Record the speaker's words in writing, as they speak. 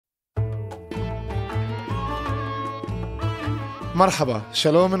Marhaba,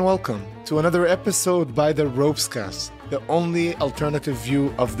 shalom and welcome to another episode by the ROPESCAST, the only alternative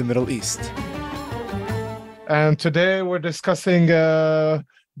view of the Middle East. And today we're discussing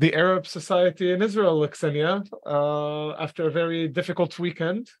the Arab society in Israel, Ksenia, after a very difficult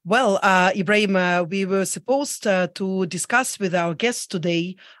weekend. Well, Ibrahim, we were supposed to discuss with our guests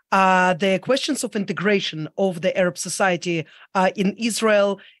today the questions of integration of the Arab society in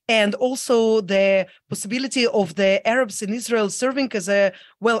Israel, and also the possibility of the Arabs in Israel serving as a,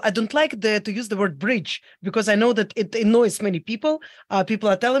 well, I don't like to use the word bridge, because I know that it annoys many people. People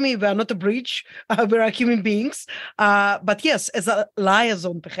are telling me we are not a bridge, we are human beings. But yes, as a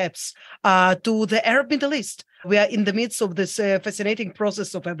liaison, perhaps, to the Arab Middle East. We are in the midst of this fascinating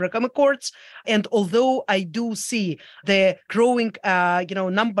process of Abraham Accords. And although I do see the growing,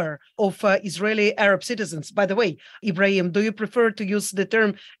 number of Israeli Arab citizens, by the way, Ibrahim, do you prefer to use the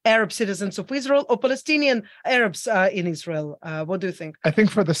term Arab citizens of Israel or Palestinian Arabs in Israel? What do you think? I think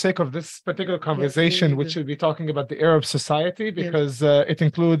for the sake of this particular conversation, we should be talking about the Arab society, because it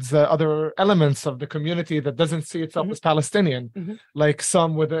includes other elements of the community that doesn't see itself as Palestinian, like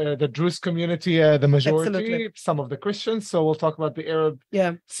some with the Druze community, the majority. Absolutely. Some of the Christians. So we'll talk about the Arab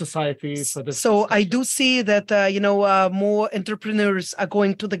society for this. So I do see that, more entrepreneurs are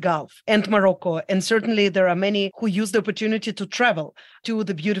going to the Gulf and Morocco. And certainly there are many who use the opportunity to travel to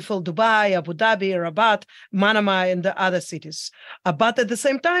the beautiful Dubai, Abu Dhabi, Rabat, Manama, and the other cities. But at the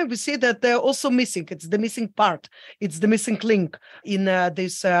same time, we see that they're also missing. It's the missing part. It's the missing link in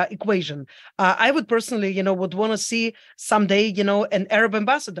this equation. I would personally, would want to see someday, an Arab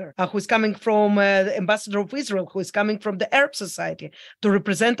ambassador who is coming from the ambassador of Israel, who is coming from the Arab society to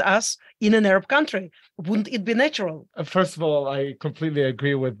represent us in an Arab country. Wouldn't it be natural? First of all, I completely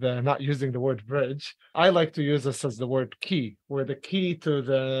agree with not using the word bridge. I like to use this as the word key. We're the key to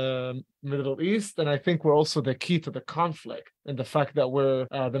the Middle East, and I think we're also the key to the conflict, and the fact that we're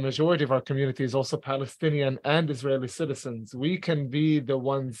the majority of our community is also Palestinian and Israeli citizens. We can be the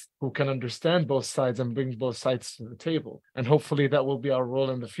ones who can understand both sides and bring both sides to the table, and hopefully that will be our role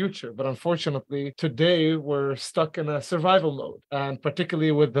in the future. But unfortunately, today we're stuck in a survival mode, and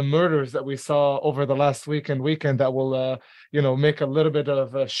particularly with the murders that we saw over the last weekend, that will make a little bit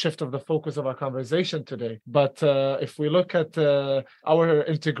of a shift of the focus of our conversation today. But if we look at our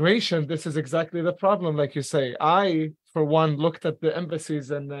integration, this is exactly the problem, like you say. I, for one, looked at the embassies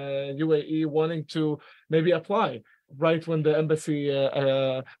in UAE wanting to maybe apply right when the embassy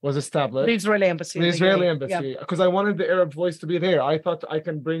was established. The Israeli embassy. The Israeli embassy, because I wanted the Arab voice to be there. I thought I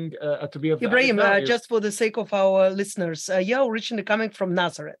can bring to be of Ibrahim, just for the sake of our listeners, you're originally coming from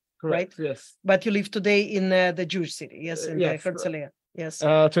Nazareth. Correct, right? Yes. But you live today in the Jewish city, yes, in Herzliya. Yes.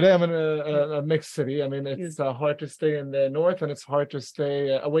 Today I'm in a mixed city. I mean, it's hard to stay in the north, and it's hard to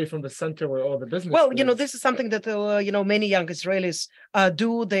stay away from the center where all the business is. This is something that, many young Israelis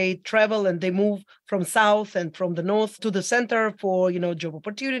do. They travel and they move from south and from the north to the center for, job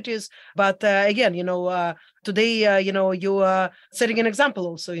opportunities. But again, today, you are setting an example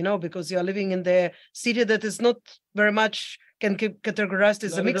also, because you are living in the city that is not very much can categorized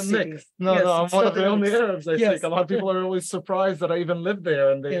as a mixed city. No, I'm one of the only Arabs, I think. A lot of people are always surprised that I even live there,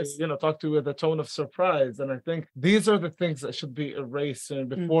 and they, talk to you with a tone of surprise. And I think these are the things that should be erased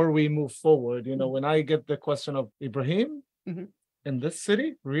before we move forward. When I get the question of Ibrahim in this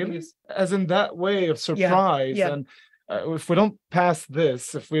city, really? As in that way of surprise. And if we don't pass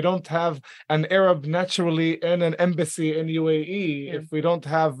this, if we don't have an Arab naturally in an embassy in UAE, if we don't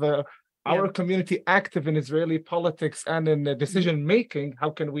have our community active in Israeli politics and in decision making, how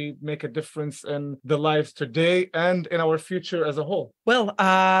can we make a difference in the lives today and in our future as a whole? Well,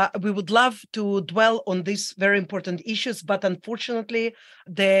 we would love to dwell on these very important issues, but unfortunately,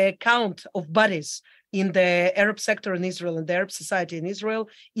 the count of bodies in the Arab sector in Israel and the Arab society in Israel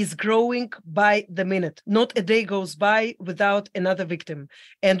is growing by the minute. Not a day goes by without another victim.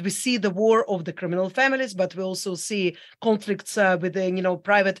 And we see the war of the criminal families, but we also see conflicts with the,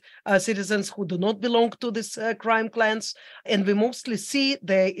 private citizens who do not belong to these crime clans. And we mostly see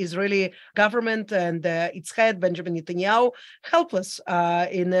the Israeli government and its head, Benjamin Netanyahu, helpless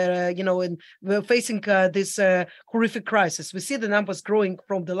in facing this horrific crisis. We see the numbers growing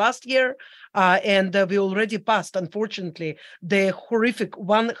from the last year, and we already passed, unfortunately, the horrific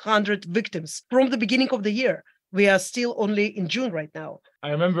 100 victims from the beginning of the year. We are still only in June right now. I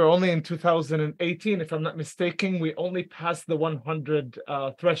remember only in 2018, if I'm not mistaken, we only passed the 100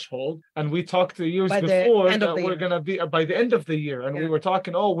 threshold. And we talked the years before that we're going to be by the end of the year. And we were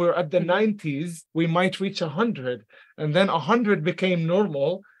talking, we're at the 90s, we might reach 100. And then 100 became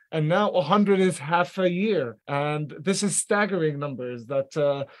normal. And now 100 is half a year. And this is staggering numbers.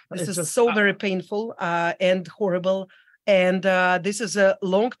 This is so very painful and horrible. And this is a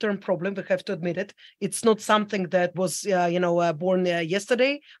long-term problem. We have to admit it. It's not something that was, born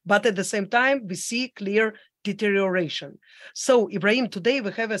yesterday, but at the same time, we see clear deterioration. So, Ibrahim, today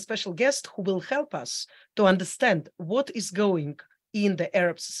we have a special guest who will help us to understand what is going in the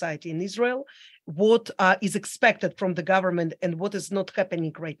Arab society in Israel, what is expected from the government and what is not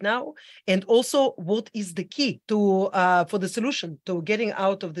happening right now, and also what is the key to for the solution to getting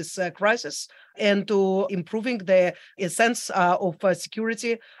out of this crisis and to improving the sense of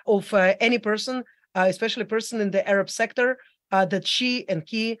security of any person, especially person in the Arab sector, that she and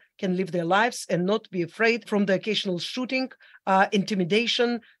he can live their lives and not be afraid from the occasional shooting,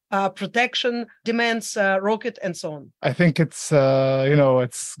 intimidation, protection, demands, rocket, and so on. I think it's going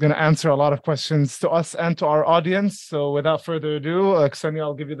to answer a lot of questions to us and to our audience. So without further ado, Ksenia,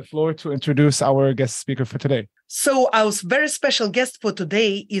 I'll give you the floor to introduce our guest speaker for today. So our very special guest for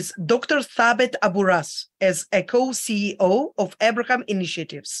today is Dr. Thabet Abu-Ras, as a co-CEO of Abraham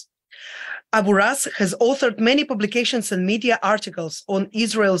Initiatives. Abu-Ras has authored many publications and media articles on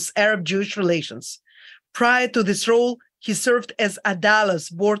Israel's Arab-Jewish relations. Prior to this role, he served as Adala's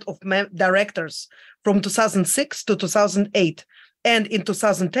board of directors from 2006 to 2008, and in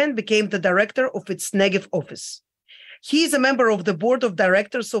 2010 became the director of its Negev office. He is a member of the board of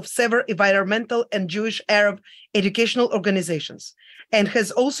directors of several environmental and Jewish Arab educational organizations, and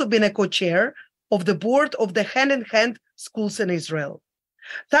has also been a co-chair of the board of the Hand in Hand schools in Israel.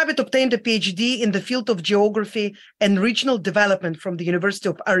 Thabet obtained a PhD in the field of geography and regional development from the University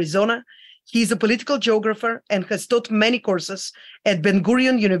of Arizona. He is a political geographer and has taught many courses at Ben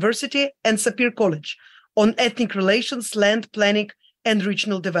Gurion University and Sapir College on ethnic relations, land planning, and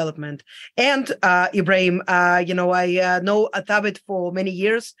regional development. And Ibrahim, I know Thabet for many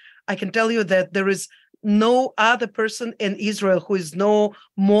years. I can tell you that there is no other person in Israel who is more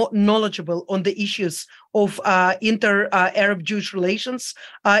knowledgeable on the issues of inter-Arab Jewish relations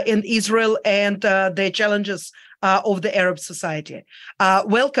in Israel and the challenges of the Arab society.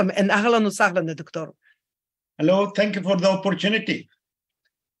 Welcome and ahlan wa sahlan, Doctor. Hello, thank you for the opportunity.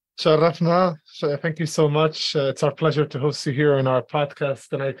 Sharafna, thank you so much. It's our pleasure to host you here on our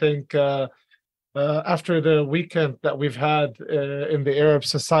podcast. And I think after the weekend that we've had in the Arab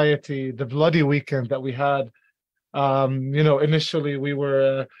society, the bloody weekend that we had, initially we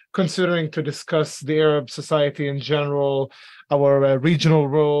were considering to discuss the Arab society in general, our regional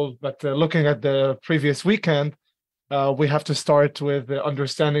role, but looking at the previous weekend, we have to start with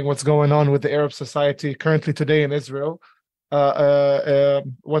understanding what's going on with the Arab society currently today in Israel.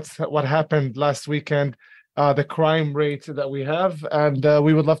 What happened last weekend, the crime rate that we have, and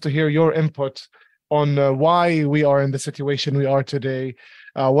we would love to hear your input on why we are in the situation we are today.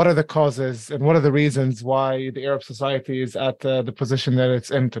 What are the causes and what are the reasons why the Arab society is at the position that it's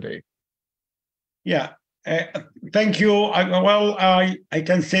in today? Yeah, thank you. I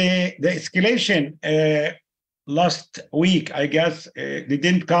can say the escalation last week, I guess, they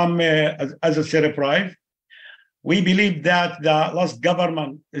didn't come as a surprise. We believe that the last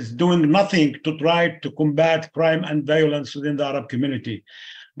government is doing nothing to try to combat crime and violence within the Arab community.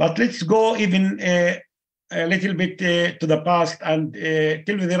 But let's go even a little bit to the past and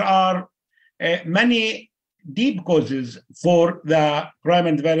tell you there are many deep causes for the crime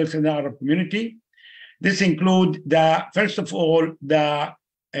and violence in the Arab community. This includes first of all, the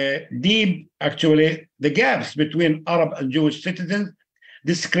gaps between Arab and Jewish citizens.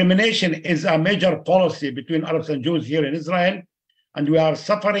 Discrimination is a major policy between Arabs and Jews here in Israel, and we are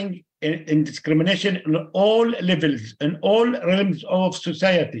suffering in discrimination in all levels, in all realms of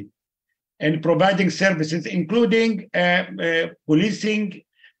society, and providing services, including policing,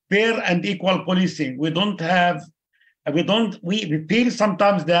 fair and equal policing. We feel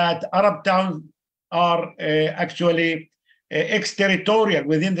sometimes that Arab towns are actually exterritorial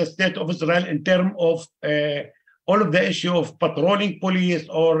within the state of Israel in terms of all of the issue of patrolling police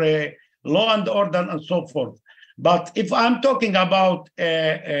or law and order and so forth. But if I'm talking about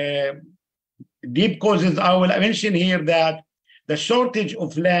deep causes, I will mention here that the shortage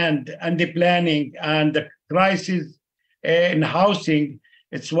of land and the planning and the crisis in housing,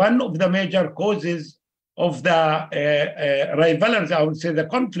 it's one of the major causes of the rivalries, I would say, the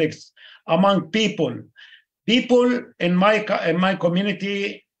conflicts among people. People in my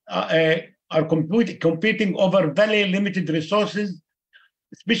community are competing over very limited resources,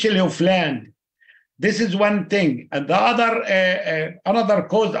 especially of land. This is one thing. And the other, another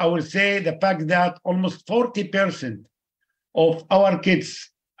cause, I will say, the fact that almost 40% of our kids,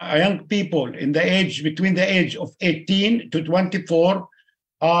 young people between the age of 18 to 24,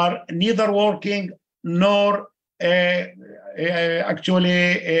 are neither working nor actually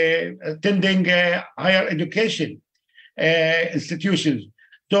attending higher education. institutions.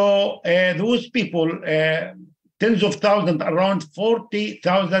 So those people, tens of thousands, around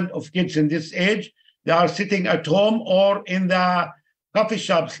 40,000 of kids in this age, they are sitting at home or in the coffee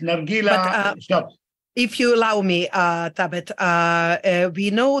shops, nargila shops. If you allow me, Thabet, we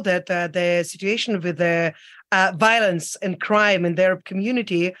know that the situation with the violence and crime in the Arab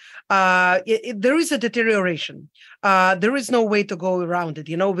community, there is a deterioration. There is no way to go around it.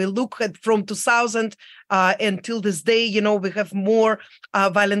 We look at from 2000 until this day, we have more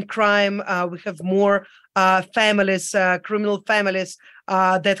violent crime. We have more families, criminal families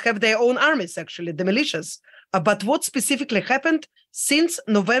that have their own armies, actually, the militias. But what specifically happened since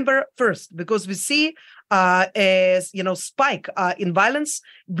November 1st? Because we see a spike in violence,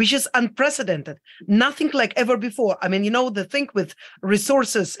 which is unprecedented. Nothing like ever before. I mean, the thing with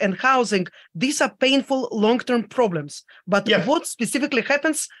resources and housing, these are painful long-term problems. But what specifically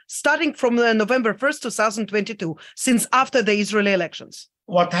happens starting from November 1st, 2022, since after the Israeli elections?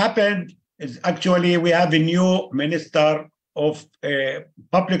 What happened is actually we have a new minister of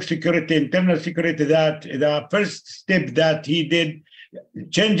public security, internal security, that the first step that he did,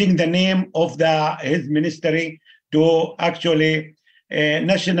 changing the name of his ministry to actually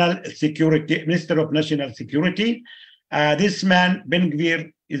national security, Minister of National Security. This man, Ben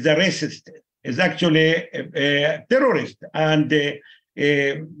Gvir, is a racist, is actually a terrorist and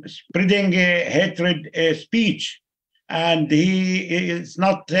spreading hatred speech. And he is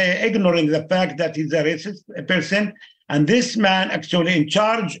not ignoring the fact that he's a racist person. And this man actually in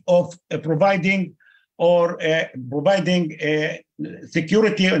charge of providing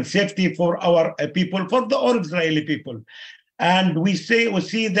security and safety for our people, for the all Israeli people. And we see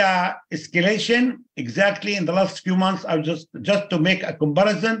the escalation exactly in the last few months. I'll just to make a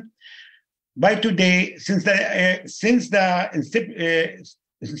comparison. By today, since the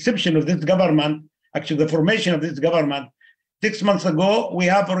inception of this government, actually the formation of this government, 6 months ago, we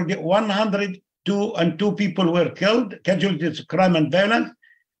have already 102 people were killed, casualties of crime and violence.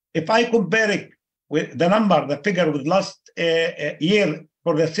 If I compare it with the figure with last year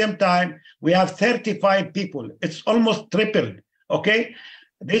for the same time, we have 35 people. It's almost tripled, okay?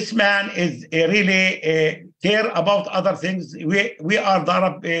 This man is really care about other things. We are the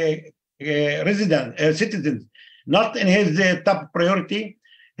Arab citizens, not in his top priority.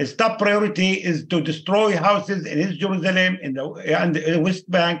 His top priority is to destroy houses in East Jerusalem and the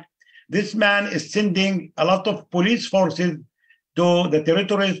West Bank. This man is sending a lot of police forces to the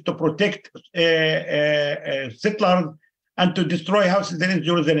territories to protect settlers and to destroy houses in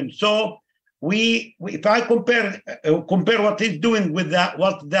Jerusalem. So if I compare what he's doing with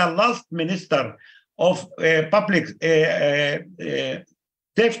what the last minister of public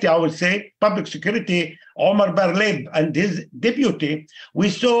safety, I would say, public security, Omar Bar-Lev, and his deputy, we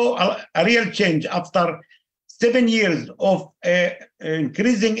saw a real change after 7 years of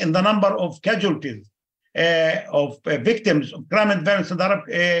increasing in the number of casualties of victims of crime and violence in the Arab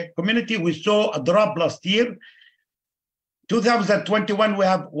community. We saw a drop last year. 2021, we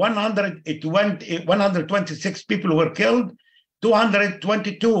have 126 people were killed,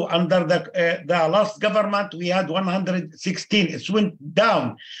 222 under the last government. We had 116. It went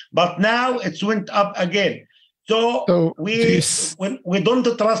down, but now it's went up again. So we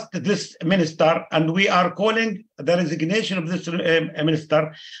don't trust this minister, and we are calling the resignation of this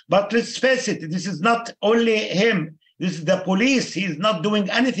minister. But let's face it, this is not only him. This is the police. He is not doing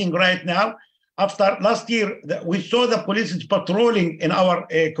anything right now. After last year, we saw the police is patrolling in our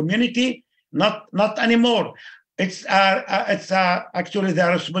community. Not anymore. It's actually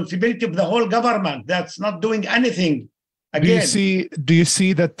the responsibility of the whole government that's not doing anything. Again. Do you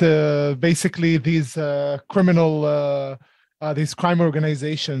see that basically these these crime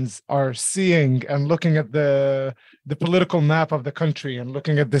organizations are seeing and looking at the political map of the country and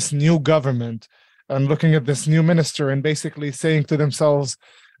looking at this new government and looking at this new minister and basically saying to themselves,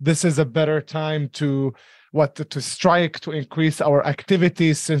 this is a better time to strike, to increase our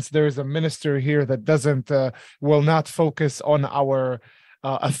activities, since there is a minister here that will not focus on our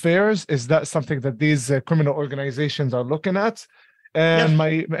affairs? Is that something that these criminal organizations are looking at? And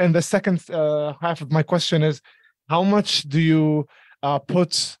yes. The second half of my question is, how much do you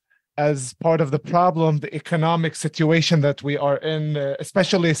put as part of the problem the economic situation that we are in,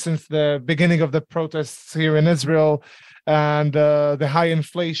 especially since the beginning of the protests here in Israel and the high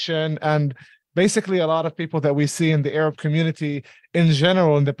inflation, and basically a lot of people that we see in the Arab community in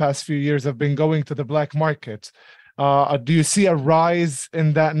general in the past few years have been going to the black market. Do you see a rise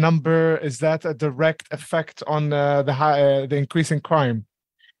in that number? Is that a direct effect on the increase in crime?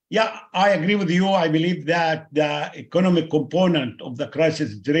 Yeah, I agree with you. I believe that the economic component of the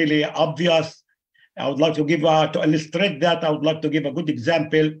crisis is really obvious. I would like to give, to illustrate that, I would like to give a good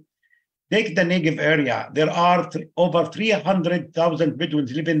example. Take the Negev area. There are over 300,000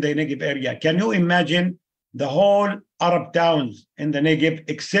 Bedouins live in the Negev area. Can you imagine the whole Arab towns in the Negev,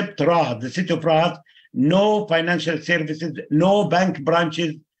 except Rahat, the city of Rahat, no financial services, no bank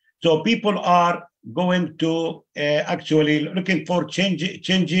branches. So people are going to actually looking for changes,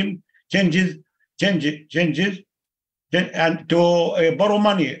 and to borrow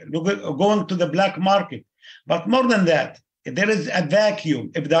money, going to the black market. But more than that, there is a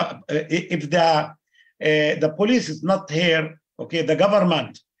vacuum. If the police is not here, okay, the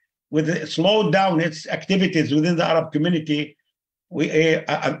government will slow down its activities within the Arab community.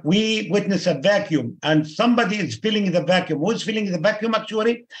 We witness a vacuum, and somebody is filling the vacuum. Who's filling the vacuum?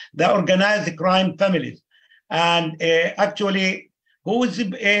 Actually, the organized crime families, and actually,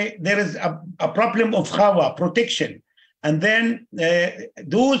 there is a problem of khawa, protection. And then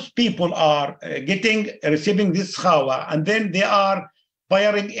those people are receiving this khawa, and then they are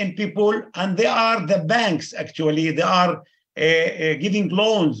firing in people, and they are the banks, actually. They are giving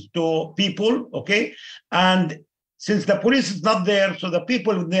loans to people, okay? And since the police is not there, so the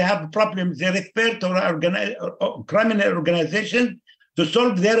people, they have problems, they refer to criminal organizations to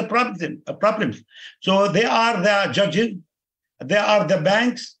solve their problems. So they are the judges, they are the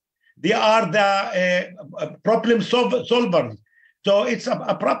banks, they are the problem solvers. So it's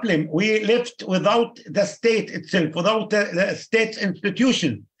a problem. We left without the state itself, without the state's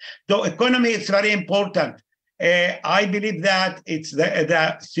institution. So economy is very important. I believe that it's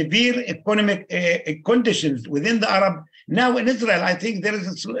the severe economic conditions within the Arab. Now in Israel, I think there is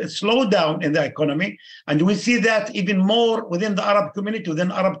a slowdown in the economy, and we see that even more within the Arab community,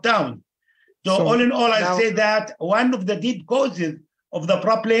 within Arab towns. So all in all, I say that one of the deep causes of the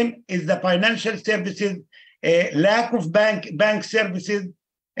problem is the financial services, lack of bank services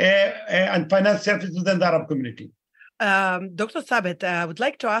and finance services within the Arab community. Dr. Thabet, I would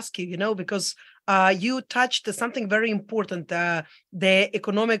like to ask you, because you touched something very important, the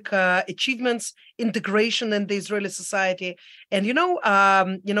economic achievements, integration in the Israeli society. And,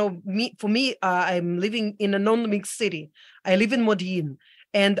 for me, I'm living in a non-mixed city. I live in Modi'in,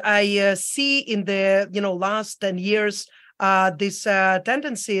 and I see in the, last 10 years, this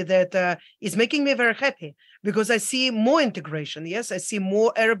tendency that is making me very happy, because I see more integration. Yes, I see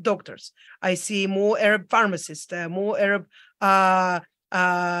more Arab doctors. I see more Arab pharmacists, more Arab,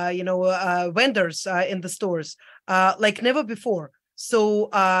 vendors in the stores, like never before. So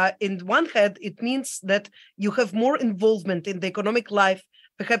in one hand, it means that you have more involvement in the economic life,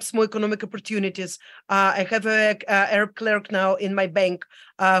 perhaps more economic opportunities. I have an Arab clerk now in my bank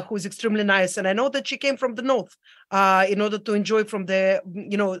who is extremely nice. And I know that she came from the north in order to enjoy from the,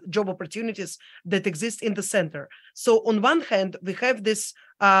 job opportunities that exist in the center. So on one hand, we have this,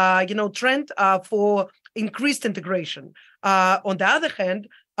 trend for increased integration. On the other hand,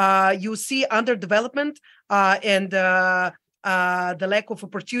 you see underdevelopment and the lack of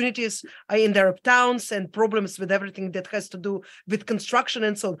opportunities in the Arab towns and problems with everything that has to do with construction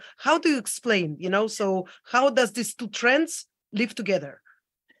and so on. How do you explain, so how does these two trends live together?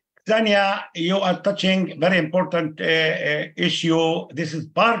 Ksenia, you are touching very important issue. This is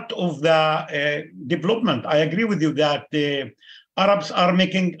part of the development. I agree with you that Arabs are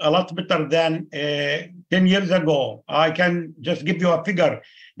making a lot better than 10 years ago. I can just give you a figure.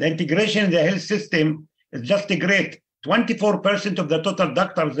 The integration in the health system is just great. 24% of the total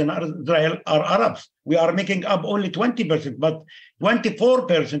doctors in Israel are Arabs. We are making up only 20%, but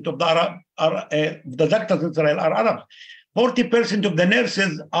 24% of the doctors in Israel are Arabs. 40% of the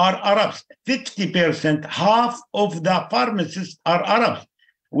nurses are Arabs. 50%, half of the pharmacists are Arabs.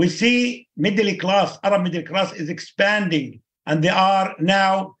 We see Arab middle class is expanding, and they are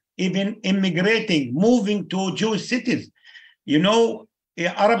now even immigrating, moving to Jewish cities.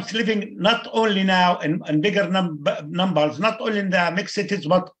 Arabs living not only now in bigger numbers, not only in the mixed cities,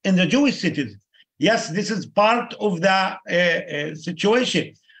 but in the Jewish cities. Yes, this is part of the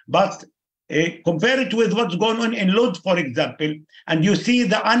situation, but compare it with what's going on in Lod, for example, and you see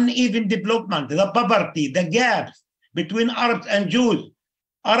the uneven development, the poverty, the gaps between Arabs and Jews.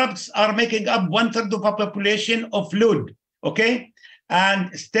 Arabs are making up 1/3 of the population of Lod, okay?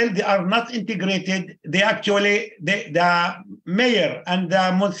 And still they are not integrated. The mayor and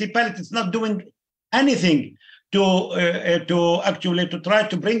the municipality is not doing anything to try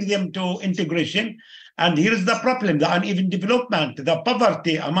to bring them to integration. And here's the problem: the uneven development, the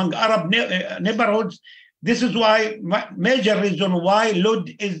poverty among Arab neighborhoods. This is why major reason why Lod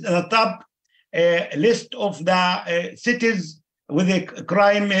is the top list of the cities with the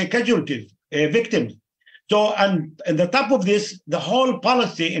crime casualties, victims. So, and on the top of this, the whole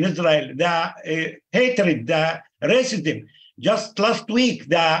policy in Israel, the hatred, the racism. Just last week,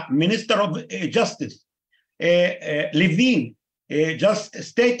 the Minister of Justice, Levine, just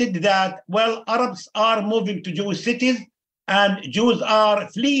stated that, well, Arabs are moving to Jewish cities and Jews are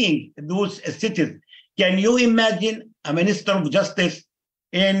fleeing those cities. Can you imagine a Minister of Justice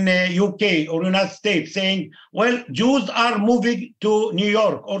in UK or United States saying, well, Jews are moving to New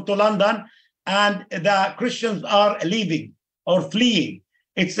York or to London and the Christians are leaving or fleeing?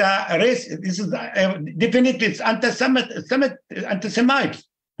 It's a race. This is definitely it's anti-Semites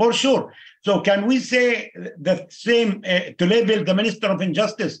for sure. So can we say the same to label the Minister of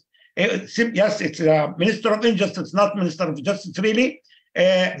Injustice? Yes, it's a Minister of Injustice, not Minister of Justice, really,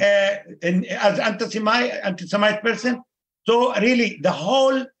 as anti-Semite person. So really, the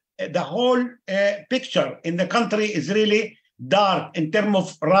whole picture in the country is really dark in terms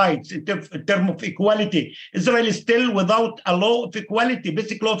of rights, in terms of equality. Israel is still without a law of equality,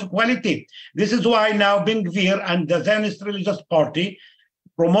 basic law of equality. This is why now Ben Gvir and the Zionist Religious Party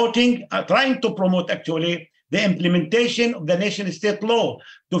trying to promote actually the implementation of the nation-state law,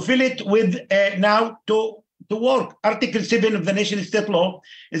 to fill it with now to work. Article 7 of the nation-state law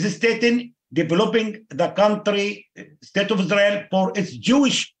is stating developing the country, state of Israel, for its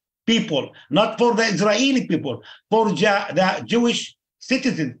Jewish people, not for the Israeli people, for the Jewish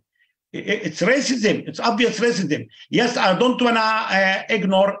citizens. It's racism. It's obvious racism. Yes, I don't want to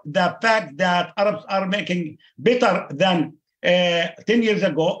ignore the fact that Arabs are making better than 10 years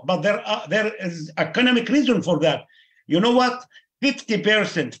ago, but there is economic reason for that. You know what?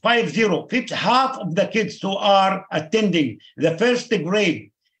 50%, half of the kids who are attending the first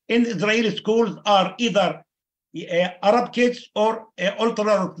grade in Israeli schools are either Arab kids or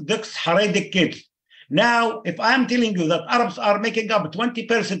ultra-Orthodox Haredic kids. Now, if I'm telling you that Arabs are making up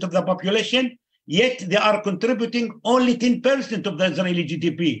 20% of the population, yet they are contributing only 10% of the Israeli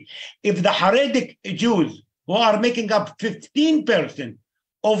GDP. If the Haredic Jews, who are making up 15%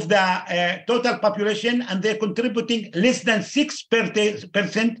 of the total population, and they're contributing less than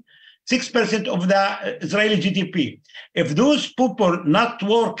 6% of the Israeli GDP. If those people not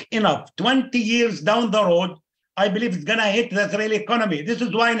work enough 20 years down the road, I believe it's going to hit the Israeli economy. This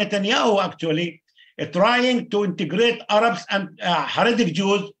is why Netanyahu actually trying to integrate Arabs and Haredic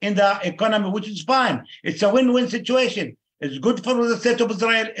Jews in the economy, which is fine. It's a win-win situation. It's good for the state of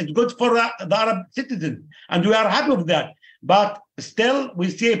Israel. It's good for the Arab citizens. And we are happy with that. But still, we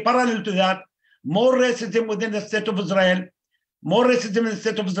see a parallel to that, more racism within the state of Israel, more racism in the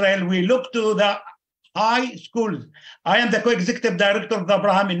state of Israel. We look to the high schools. I am the co-executive director of the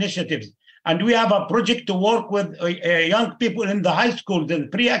Abraham Initiatives. And we have a project to work with young people in the high schools and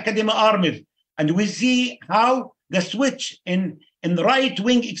pre-academic armies. And we see how the switch in the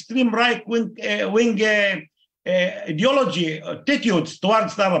right-wing, extreme right-wing ideology, attitudes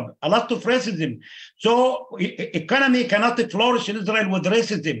towards Arab, a lot of racism. So economy cannot flourish in Israel with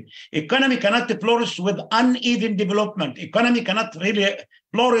racism. Economy cannot flourish with uneven development. Economy cannot really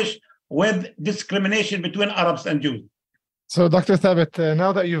flourish with discrimination between Arabs and Jews. So, Dr. Thabet,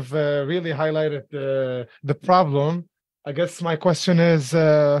 now that you've really highlighted the problem, I guess my question is,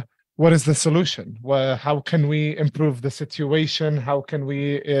 what is the solution? How can we improve the situation? How can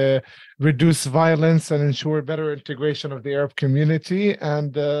we reduce violence and ensure better integration of the Arab community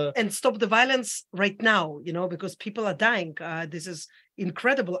and stop the violence right now? You know, because people are dying. This is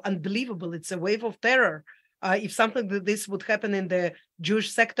incredible, unbelievable. It's a wave of terror. If something like this would happen in the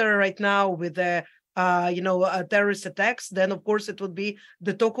Jewish sector right now with the terrorist attacks, then of course it would be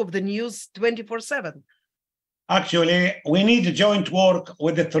the talk of the news 24/7. Actually, we need joint work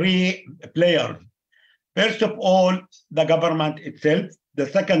with the three players. First of all, the government itself. The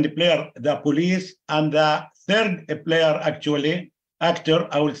second player, the police. And the third player, actor,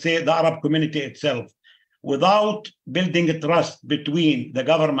 I would say the Arab community itself. Without building a trust between the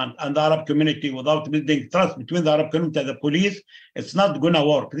government and the Arab community, without building trust between the Arab community and the police, it's not going to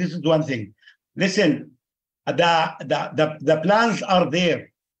work. This is one thing. Listen, the plans are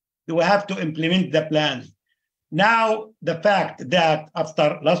there. We have to implement the plans. Now, the fact that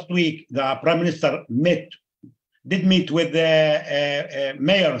after last week, the Prime Minister did meet with the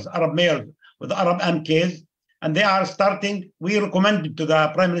mayors, Arab mayors, with Arab MKs, and they are starting, we recommended to the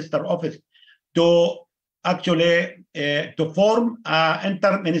Prime Minister office to actually to form an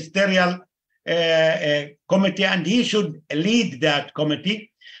interministerial committee, and he should lead that committee,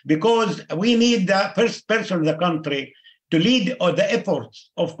 because we need the first person in the country to lead the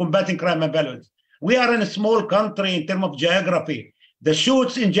efforts of combating crime and violence. We are in a small country in terms of geography. The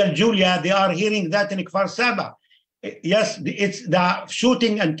shoots in Jaljulia, they are hearing that in Kfar Saba. Yes, it's the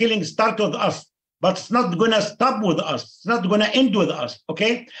shooting and killing start with us. but it's not going to stop with us. It's not going to end with us,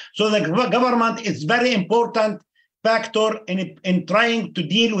 okay? So the government is very important factor in trying to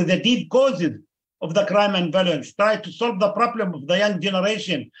deal with the deep causes of the crime and violence, try to solve the problem of the young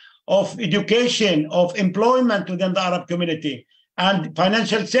generation, of education, of employment within the Arab community, and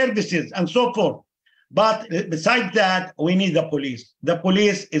financial services, and so forth. But besides that, we need the police. The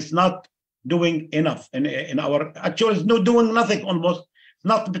police is not doing enough in our, actually, it's not doing nothing almost,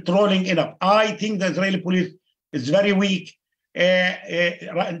 not patrolling enough. I think the Israeli police is very weak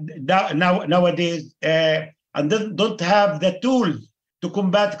nowadays, and don't have the tools to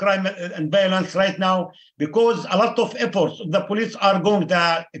combat crime and violence right now, because a lot of efforts of the police are going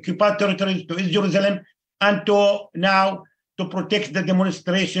to occupied territories, to East Jerusalem, and to protect the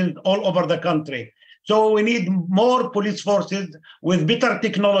demonstrations all over the country. So we need more police forces with better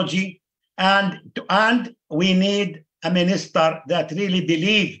technology, and we need a minister that really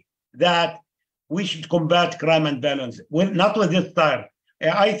believes that we should combat crime and violence, not with this style.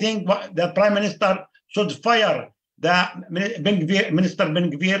 I think the prime minister should fire the Minister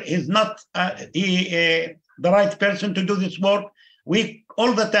Ben-Gvir. He's not the right person to do this work. We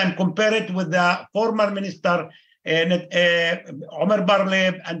all the time compare it with the former minister, Omar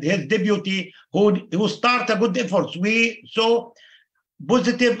Bar-Lev, and his deputy, who started good efforts. We saw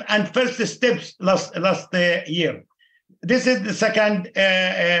positive and first steps last year. This is the second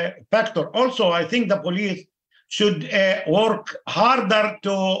factor. Also, I think the police should work harder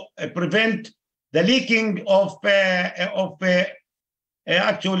to prevent the leaking of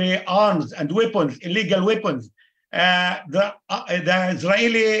actually arms and weapons, illegal weapons. The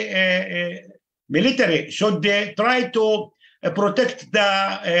Israeli military should try to protect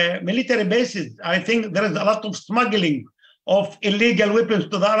the military bases. I think there is a lot of smuggling of illegal weapons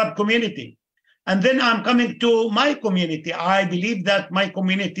to the Arab community. And then I'm coming to my community. I believe that my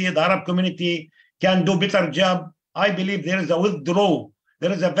community, the Arab community, can do better job. I believe there is a withdrawal.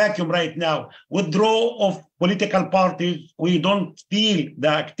 There is a vacuum right now. Withdrawal of political parties. We don't feel the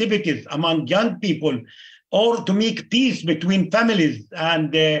activities among young people, or to make peace between families,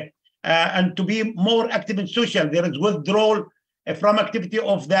 and to be more active in social. There is withdrawal from activity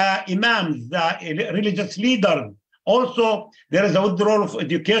of the imams, the religious leaders. Also, there is a withdrawal of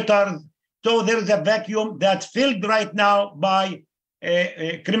educators. So there is a vacuum that's filled right now by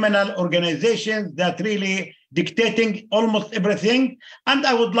criminal organizations that really dictating almost everything. And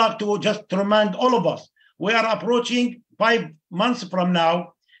I would like to just remind all of us, we are approaching 5 months from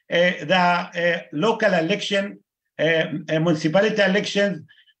now, the local election, municipality elections.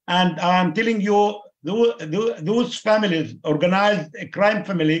 And I'm telling you, those families, organized crime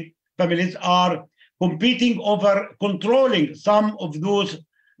families are competing over controlling some of those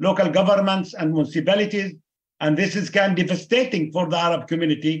local governments and municipalities. And this is kind of devastating for the Arab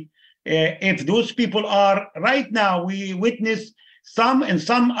community. If those people are, right now, we witness in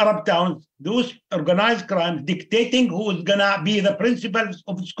some Arab towns, those organized crimes dictating who is gonna be the principals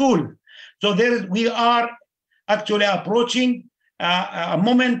of school. So we are actually approaching a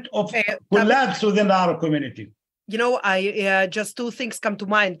moment of collapse within the Arab community. You know, just two things come to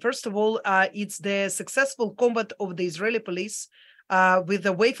mind. First of all, it's the successful combat of the Israeli police with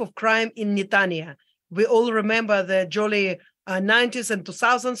the wave of crime in Netanya. We all remember the jolly 90s and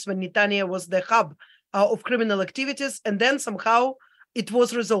 2000s when Netanya was the hub of criminal activities, and then somehow it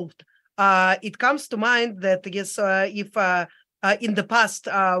was resolved. It comes to mind that, yes, if in the past,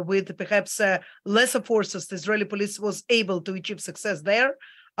 with perhaps lesser forces, the Israeli police was able to achieve success there.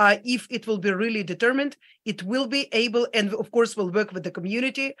 If it will be really determined, it will be able, and of course will work with the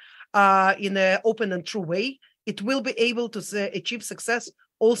community in an open and true way. It will be able to achieve success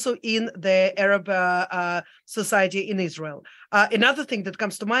also in the Arab society in Israel. Another thing that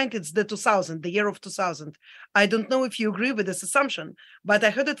comes to mind is the year of 2000. I don't know if you agree with this assumption, but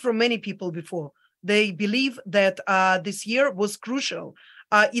I heard it from many people before. They believe that this year was crucial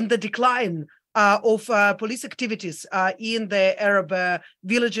in the decline of police activities in the Arab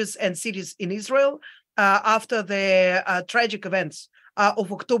villages and cities in Israel after the tragic events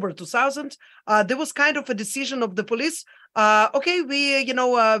of October 2000. There was kind of a decision of the police. Okay,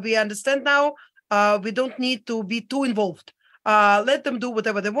 we understand now. We don't need to be too involved. Let them do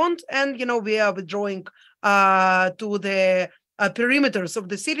whatever they want, and we are withdrawing to the perimeters of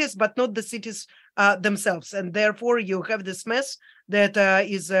the cities, but not the cities themselves. And therefore, you have this mess that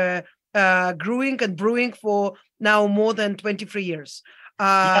is growing and brewing for now more than 23 years.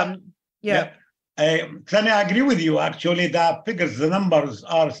 Ksenia, I agree with you. Actually, the figures, the numbers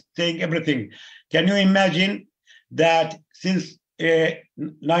are saying everything. Can you imagine that since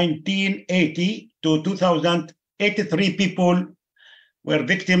 1980 to 2000, 83 people were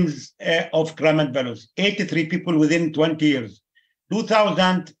victims of crime and violence. 83 people within 20 years.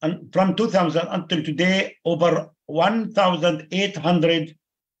 2000, from 2000 until today, over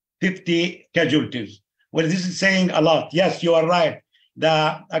 1,850 casualties. Well, this is saying a lot. Yes, you are right.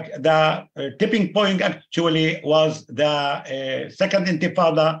 The tipping point actually was the second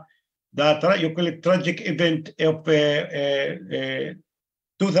Intifada, you call it tragic event of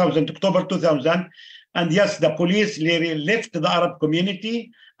 2000, October 2000. And yes, the police really left the Arab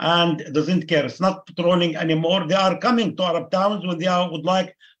community and doesn't care. It's not patrolling anymore. They are coming to Arab towns when they would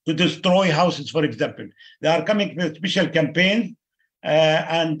like to destroy houses, for example. They are coming with special campaigns,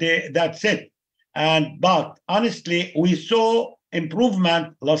 and that's it. But honestly, we saw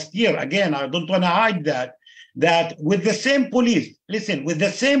improvement last year. Again, I don't want to hide that with the same police, listen, with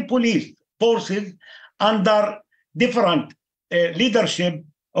the same police forces under different leadership,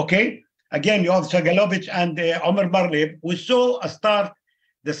 okay? Again, you have Shagalovich and Omar Barlib. We saw a start,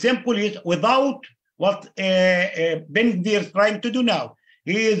 the same police without what Ben Gvir is trying to do now.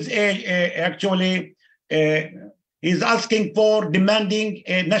 He is actually he's asking for demanding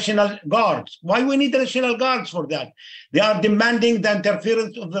national guards. Why we need national guards for that? They are demanding the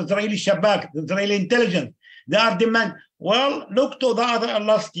interference of the Israeli Shabak, the Israeli intelligence. They are demanding. Well, look to the other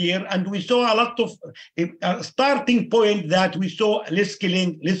last year, and we saw a lot of starting point that we saw less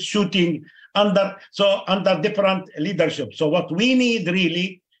killing, less shooting under different leadership. So what we need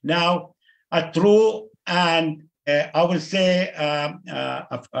really now, a true and I will say a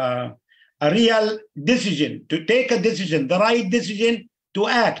real decision, to take a decision, the right decision to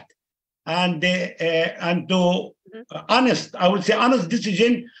act, and to honest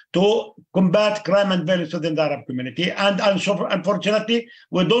decision to combat crime and violence within the Arab community. And unfortunately,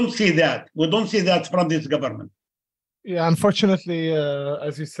 we don't see that. We don't see that from this government. Yeah, unfortunately,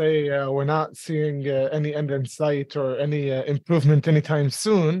 as you say, we're not seeing any end in sight or any improvement anytime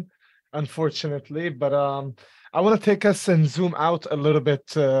soon, unfortunately. But I want to take us and zoom out a little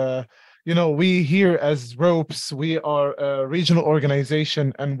bit. We here as ROPES, we are a regional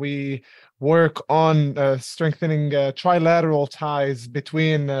organization, and we work on strengthening trilateral ties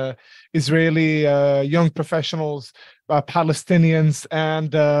between Israeli young professionals, Palestinians,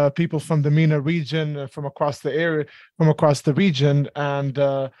 and people from the MENA region, from across the area, from across the region. And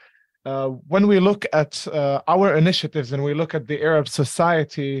when we look at our initiatives and we look at the Arab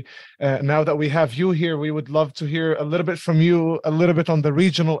society, now that we have you here, we would love to hear a little bit from you, a little bit on the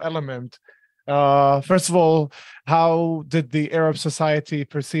regional element. First of all, how did the Arab society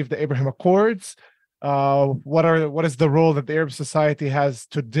perceive the Abraham Accords? What is the role that the Arab society has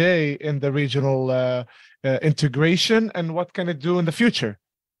today in the regional integration, and what can it do in the future?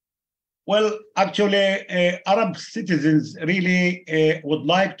 Well, actually, Arab citizens really would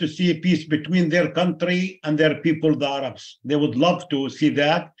like to see peace between their country and their people, the Arabs. They would love to see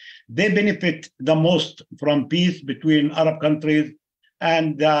that. They benefit the most from peace between Arab countries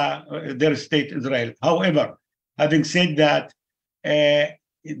and their state, Israel. However, having said that,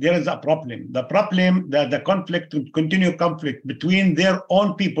 there is a problem. The problem that the conflict, continued conflict between their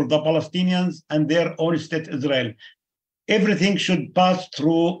own people, the Palestinians, and their own state, Israel. Everything should pass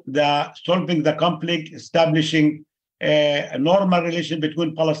through the solving the conflict, establishing a normal relation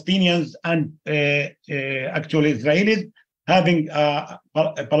between Palestinians and actually Israelis, having a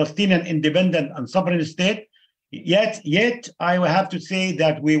Palestinian independent and sovereign state. Yet, I have to say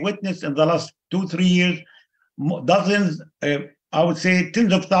that we witnessed in the last 2-3 years, dozens, I would say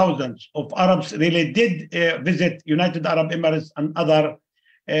tens of thousands of Arabs really did visit United Arab Emirates and other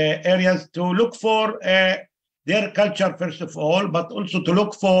areas to look for their culture, first of all, but also to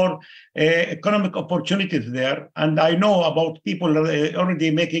look for economic opportunities there. And I know about people already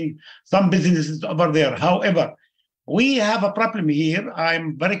making some businesses over there. However, we have a problem here.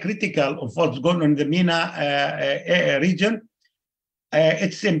 I'm very critical of what's going on in the MENA region.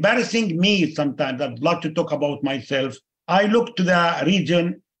 It's embarrassing me sometimes. I'd like to talk about myself. I look to the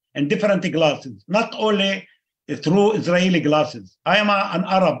region in different glasses, not only through Israeli glasses. I am an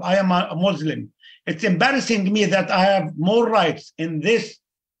Arab. I am a Muslim. It's embarrassing me that I have more rights in this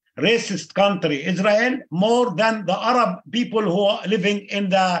racist country, Israel, more than the Arab people who are living in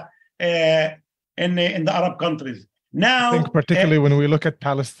the Arab countries. Now, I think particularly when we look at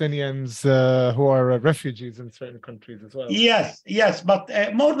Palestinians who are refugees in certain countries as well. Yes, but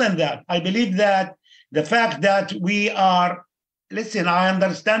more than that, I believe that the fact that we are, listen, I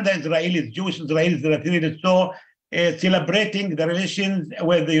understand the Israelis, Jewish Israelis, that are so celebrating the relations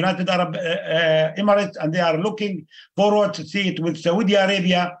with the United Arab Emirates, and they are looking forward to see it with Saudi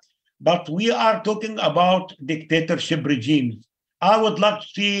Arabia. But we are talking about dictatorship regimes. I would like to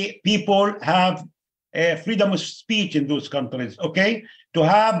see people have freedom of speech in those countries, okay? To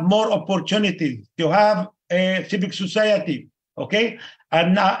have more opportunities, to have a civic society, okay?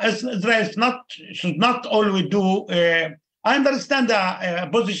 And Israel should not always do. I understand the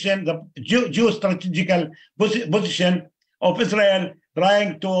position, the geostrategical position of Israel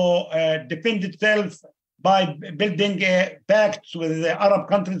trying to defend itself by building pacts with the Arab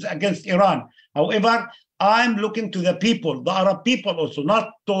countries against Iran. However, I'm looking to the people, the Arab people also,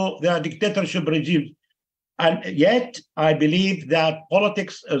 not to the dictatorship regimes. And yet, I believe that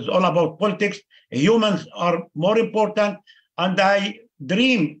politics is all about politics. Humans are more important. And I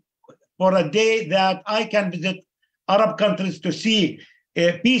dream for a day that I can visit Arab countries to see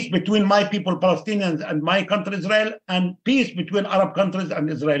peace between my people, Palestinians, and my country, Israel, and peace between Arab countries and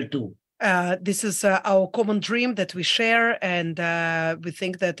Israel too. This is our common dream that we share, and we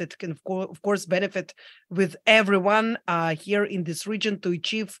think that it can, of course, benefit with everyone here in this region to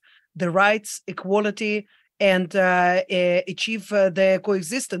achieve the rights, equality, and achieve the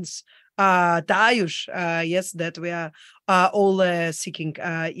coexistence, ta'ayush, yes, that we are all seeking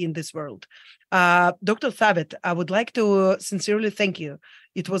in this world. Dr. Thabet, I would like to sincerely thank you.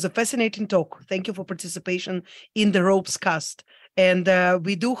 It was a fascinating talk. Thank you for participation in the ROPESCAST. And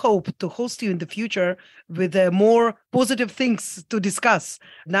we do hope to host you in the future with more positive things to discuss.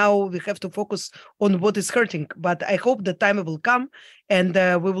 Now we have to focus on what is hurting, but I hope the time will come and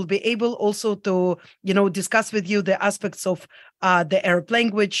we will be able also to, discuss with you the aspects of the Arab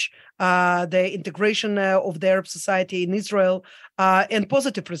language, the integration of the Arab society in Israel, and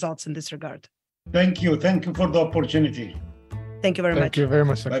positive results in this regard. Thank you. Thank you for the opportunity. Thank you very much. Thank you very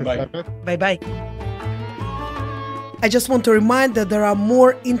much. Bye-bye. Bye-bye. I just want to remind that there are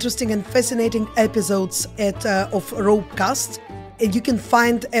more interesting and fascinating episodes of ROPECAST, and you can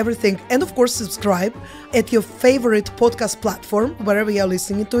find everything and, of course, subscribe at your favorite podcast platform, wherever you are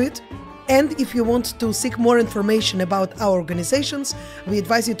listening to it. And if you want to seek more information about our organizations, we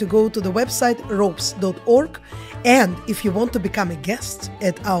advise you to go to the website ropes.org. And if you want to become a guest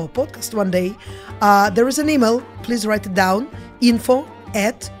at our podcast one day, there is an email. Please write it down,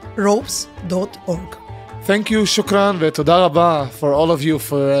 info@ropes.org. Thank you, shukran, v'toda rabba for all of you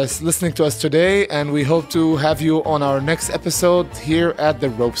for listening to us today, and we hope to have you on our next episode here at the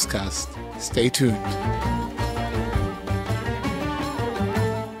ROPESCAST. Stay tuned.